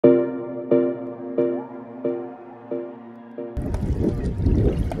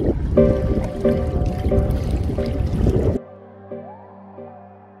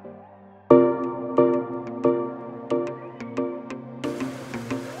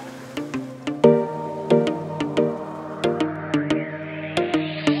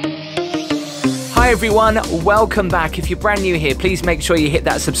everyone, welcome back. If you're brand new here, please make sure you hit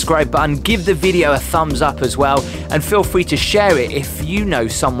that subscribe button, give the video a thumbs up as well, and feel free to share it if you know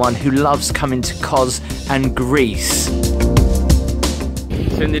someone who loves coming to Kos and Greece. So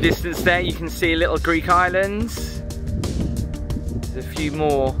in the distance there you can see little Greek islands. There's a few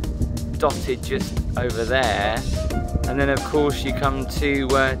more dotted just over there. And then of course you come to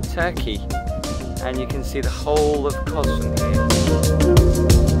Turkey and you can see the whole of Kos from here.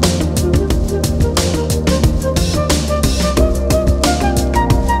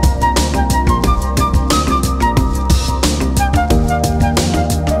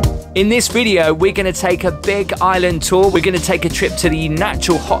 In this video, we're going to take a big island tour. We're going to take a trip to the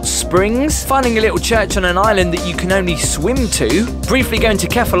natural hot springs, finding a little church on an island that you can only swim to, briefly going to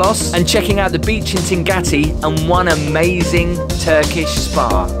Kefalos and checking out the beach in Tigaki and one amazing Turkish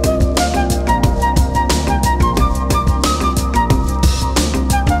spa.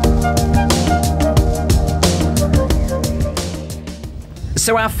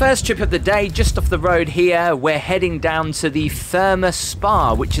 So our first trip of the day, just off the road here, we're heading down to the Therma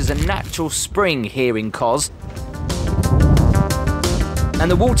Spa, which is a natural spring here in Kos. And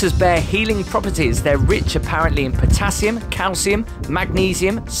the waters bear healing properties. They're rich apparently in potassium, calcium,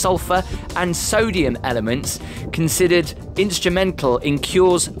 magnesium, sulfur and sodium elements, considered instrumental in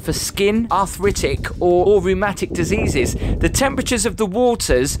cures for skin, arthritic or rheumatic diseases. The temperatures of the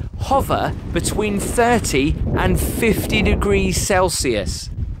waters hover between 30 and 50 degrees Celsius.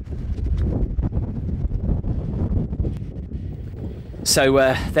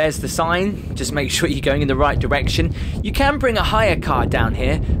 So there's the sign, just make sure you're going in the right direction. You can bring a hire car down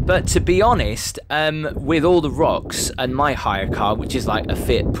here, but to be honest, with all the rocks and my hire car, which is like a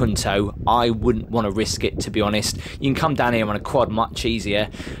Fiat Punto, I wouldn't want to risk it, to be honest. You can come down here on a quad much easier.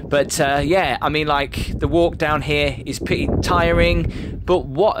 But yeah, I mean, like, the walk down here is pretty tiring, but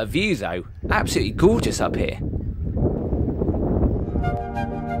what a view though. Absolutely gorgeous up here.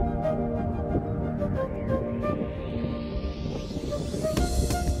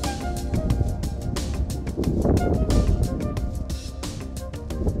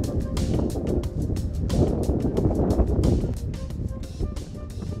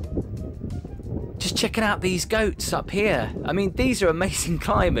 Checking out these goats up here. I mean, these are amazing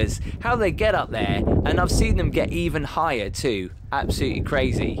climbers. How they get up there, and I've seen them get even higher too. Absolutely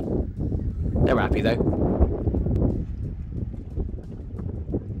crazy. They're happy though.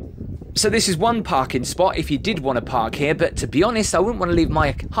 So this is one parking spot if you did want to park here, but to be honest, I wouldn't want to leave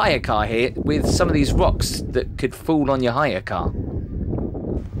my hire car here with some of these rocks that could fall on your hire car.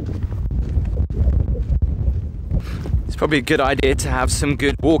 Probably a good idea to have some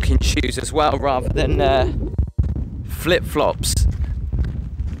good walking shoes as well, rather than flip-flops.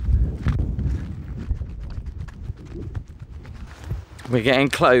 We're getting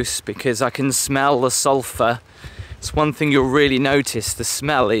close because I can smell the sulfur. It's one thing you'll really notice, the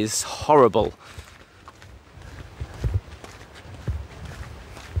smell is horrible.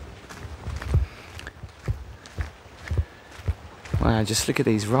 Wow, just look at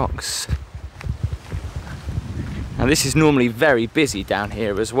these rocks. Now this is normally very busy down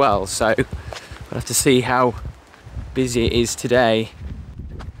here as well, so we'll have to see how busy it is today.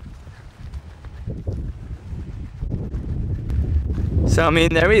 So I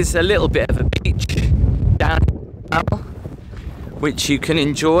mean, there is a little bit of a beach down here, which you can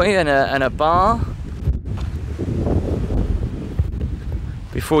enjoy, and a bar,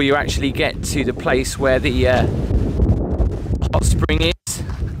 before you actually get to the place where the hot spring is.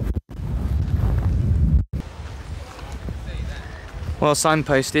 Well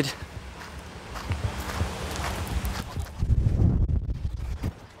signposted.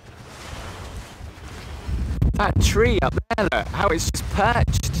 That tree up there, look, how it's just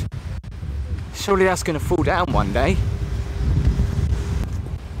perched. Surely that's going to fall down one day.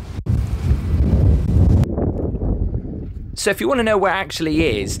 So if you want to know where it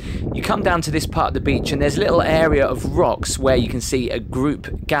actually is, you come down to this part of the beach and there's a little area of rocks where you can see a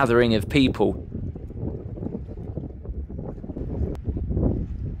group gathering of people.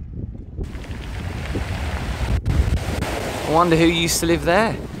 I wonder who used to live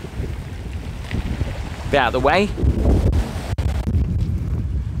there. Bit out of the way.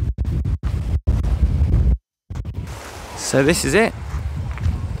 So this is it.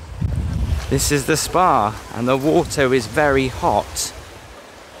 This is the spa, and the water is very hot.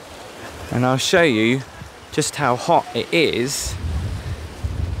 And I'll show you just how hot it is.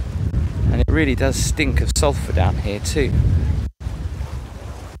 And it really does stink of sulfur down here too.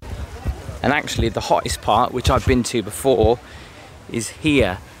 And actually the hottest part, which I've been to before, is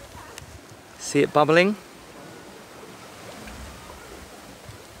here. See it bubbling?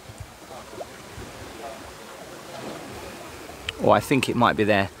 Well, I think it might be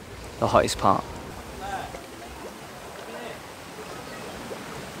there, the hottest part.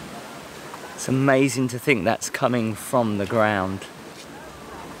 It's amazing to think that's coming from the ground.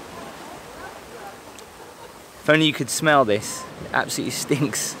 If only you could smell this. It absolutely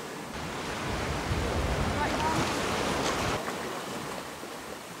stinks.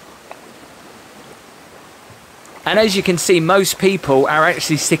 And as you can see, most people are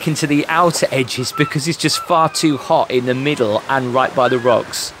actually sticking to the outer edges because it's just far too hot in the middle and right by the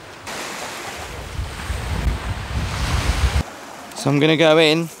rocks. So I'm gonna go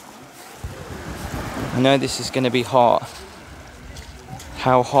in. I know this is gonna be hot.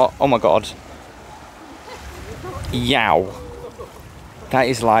 How hot? Oh my God. Yow. That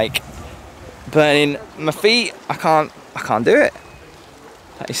is like burning my feet. I can't do it.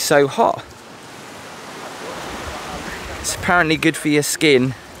 That is so hot. It's apparently good for your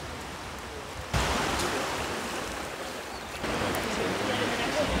skin.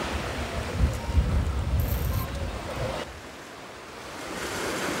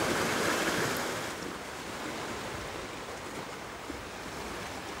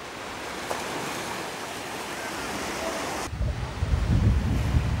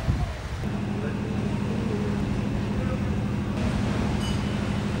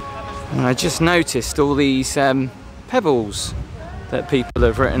 And I just noticed all these pebbles that people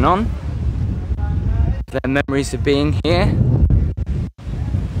have written on. Their memories of being here.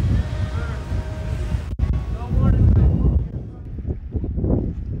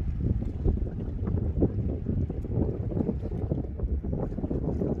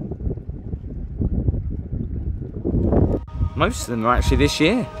 Most of them are actually this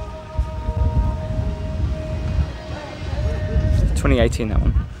year. 2018, that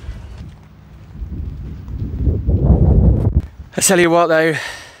one. I tell you what though,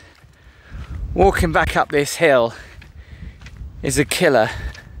 walking back up this hill is a killer,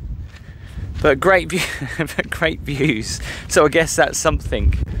 but great views, so I guess that's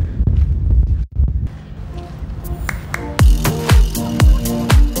something.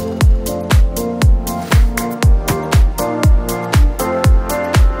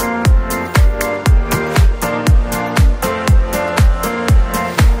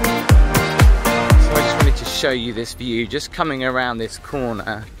 Show you this view just coming around this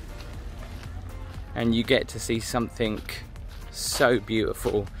corner, and you get to see something so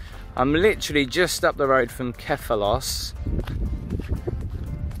beautiful. I'm literally just up the road from Kefalos,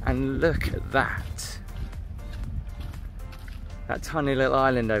 and look at that tiny little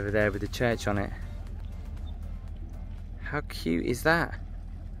island over there with the church on it. How cute is that?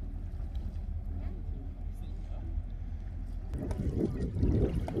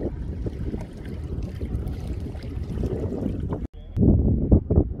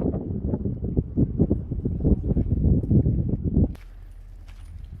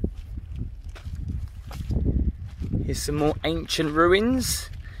 Here's some more ancient ruins.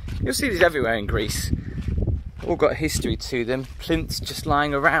 You'll see these everywhere in Greece. All got history to them. Plinths just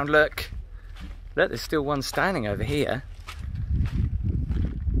lying around, look. Look, there's still one standing over here.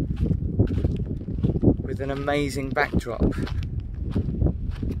 With an amazing backdrop.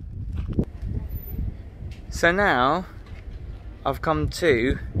 So now, I've come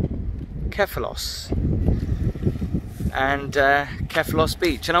to Kefalos. And Kefalos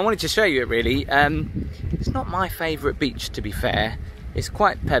Beach. And I wanted to show you it really. It's not my favourite beach, to be fair. It's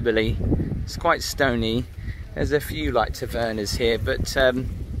quite pebbly, it's quite stony. There's a few like tavernas here, but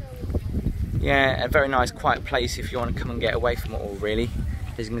yeah, a very nice quiet place if you want to come and get away from it all really.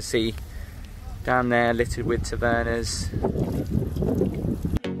 As you can see, down there littered with tavernas.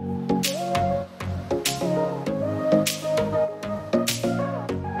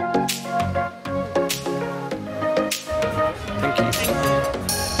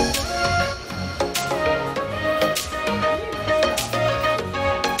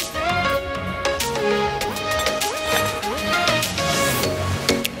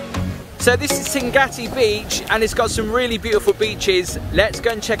 So this is Tigaki Beach, and it's got some really beautiful beaches. Let's go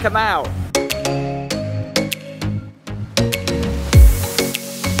and check them out.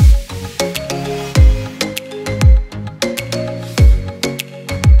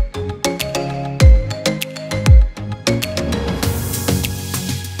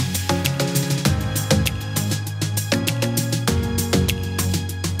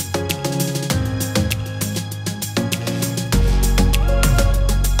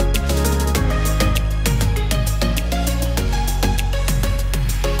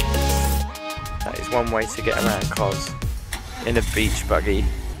 One way to get around Kos in a beach buggy.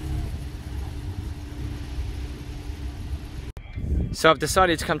 So I've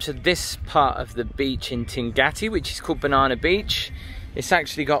decided to come to this part of the beach in Tigaki, which is called Banana Beach. It's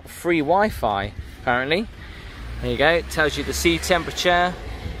actually got free Wi-Fi, apparently. There you go, it tells you the sea temperature,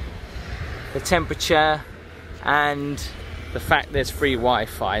 the temperature, and the fact there's free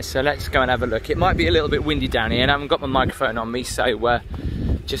Wi-Fi. So let's go and have a look. It might be a little bit windy down here, and I haven't got my microphone on me, so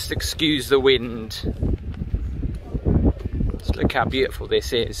just excuse the wind. Just look how beautiful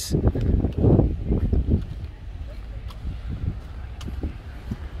this is.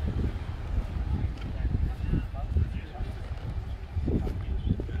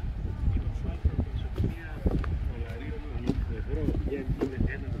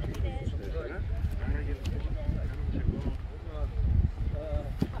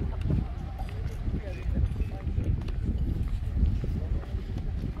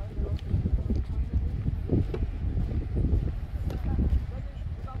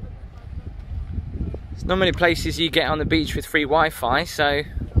 There's not many places you get on the beach with free Wi-Fi, so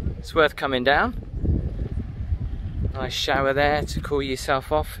it's worth coming down. Nice shower there to cool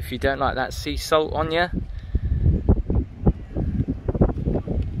yourself off if you don't like that sea salt on you.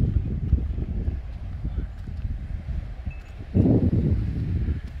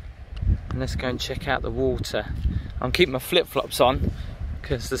 And let's go and check out the water. I'm keeping my flip-flops on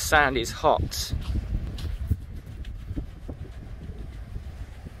because the sand is hot.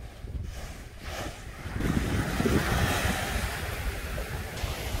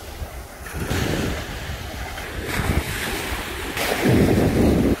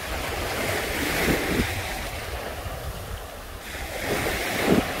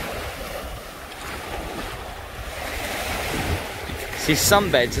 See,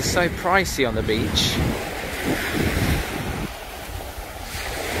 sunbeds are so pricey on the beach.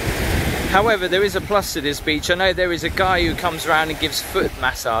 However, there is a plus to this beach. I know there is a guy who comes around and gives foot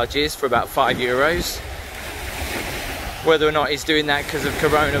massages for about €5. Whether or not he's doing that because of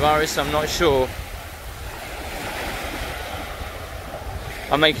coronavirus, I'm not sure.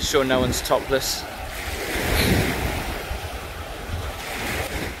 I'm making sure no one's topless.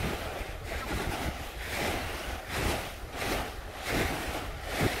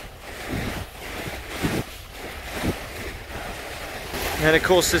 And of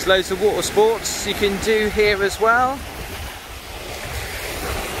course there's loads of water sports you can do here as well.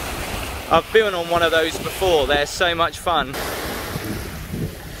 I've been on one of those before, they're so much fun.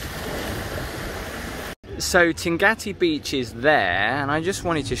 So Tigaki Beach is there, and I just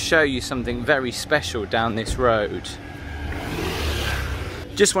wanted to show you something very special down this road.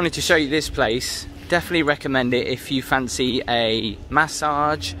 Just wanted to show you this place. Definitely recommend it if you fancy a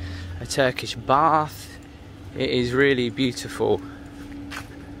massage, a Turkish bath. It is really beautiful.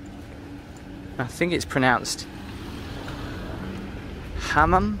 I think it's pronounced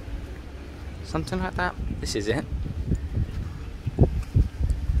Hammam, something like that. This is it.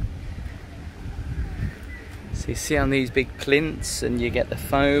 So you see on these big plinths, and you get the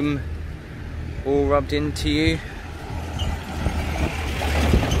foam all rubbed into you.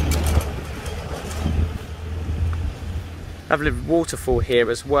 Lovely waterfall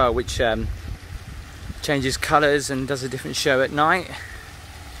here as well, which changes colours and does a different show at night.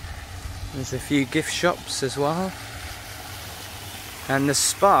 There's a few gift shops as well. And the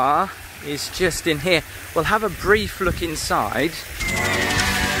spa is just in here. We'll have a brief look inside.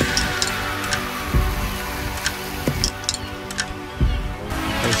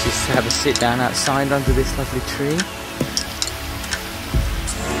 Let's just have a sit down outside under this lovely tree.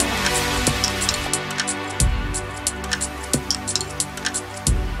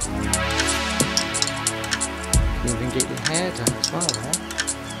 You can get your hair done as well, right?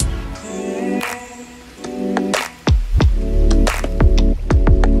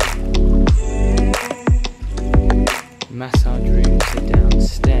 Massage rooms are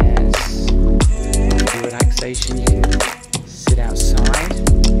downstairs. For relaxation, you can sit outside.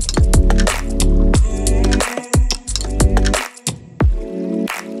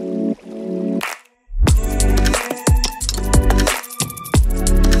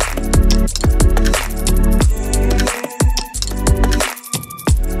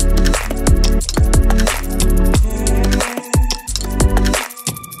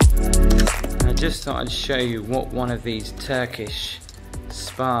 Just thought I'd show you what one of these Turkish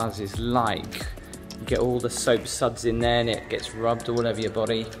spas is like. You get all the soap suds in there and it gets rubbed all over your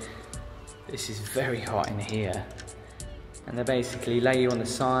body. This is very hot in here. And they basically lay you on the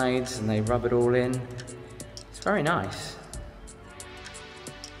sides and they rub it all in. It's very nice.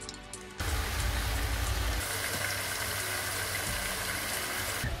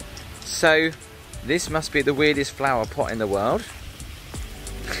 So, this must be the weirdest flower pot in the world.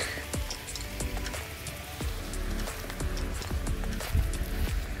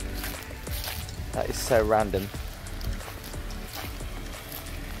 That is so random.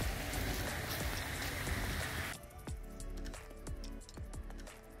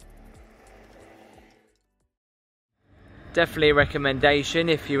 Definitely a recommendation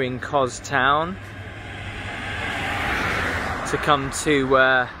if you're in Kos town to come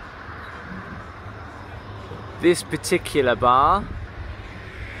to this particular bar.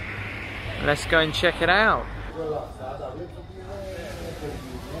 Let's go and check it out.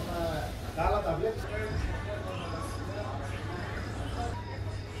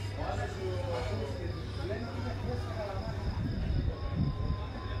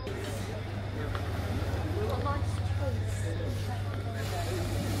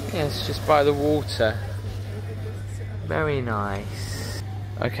 Yeah, it's just by the water. Very nice.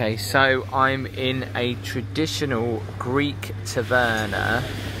 Okay, so I'm in a traditional Greek taverna,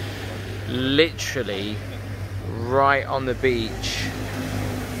 literally right on the beach,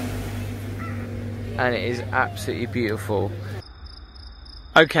 and it is absolutely beautiful.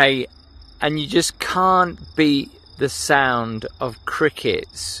 Okay, and you just can't beat the sound of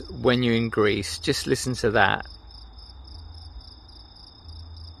crickets when you're in Greece. Just listen to that.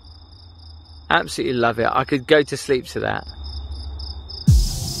 Absolutely love it. I could go to sleep to that.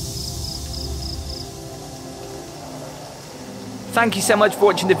 Thank you so much for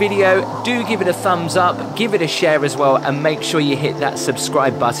watching the video. Do give it a thumbs up, give it a share as well, and make sure you hit that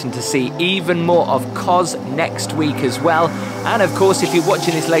subscribe button to see even more of Kos next week as well. And of course, if you're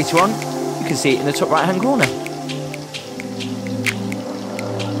watching this later on, you can see it in the top right hand corner.